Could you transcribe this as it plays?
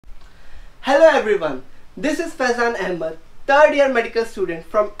Hello everyone, this is Faizan Ahmed, third year medical student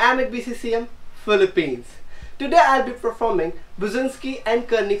from BCCM, Philippines. Today I'll be performing Brudzinski and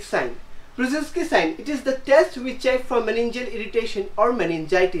Kernig Sign. Brudzinski sign, it is the test we check for meningeal irritation or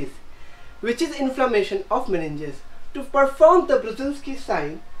meningitis, which is inflammation of meninges. To perform the Brudzinski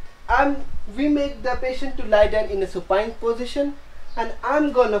sign, we make the patient to lie down in a supine position, and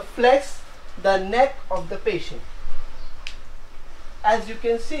I'm gonna flex the neck of the patient. As you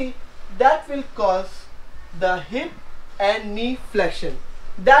can see, that will cause the hip and knee flexion.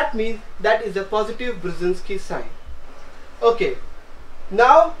 That means that is a positive Brudzinski sign. Okay,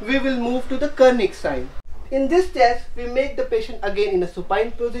 now we will move to the Kernig sign. In this test, we make the patient again in a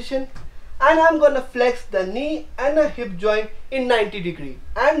supine position, and I'm gonna flex the knee and a hip joint in 90 degrees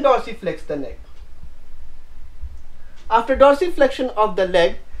and dorsiflex the neck. After dorsiflexion of the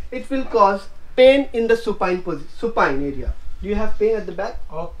leg, it will cause pain in the supine area. Do you have pain at the back?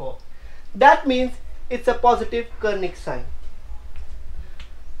 Okay. That means it's a positive Kernig sign.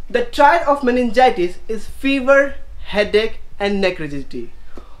 The triad of meningitis is fever, headache and neck rigidity.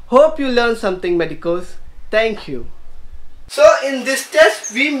 Hope you learned something, medicos. Thank you. So in this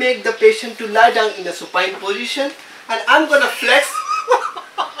test, we make the patient to lie down in a supine position, and I'm gonna flex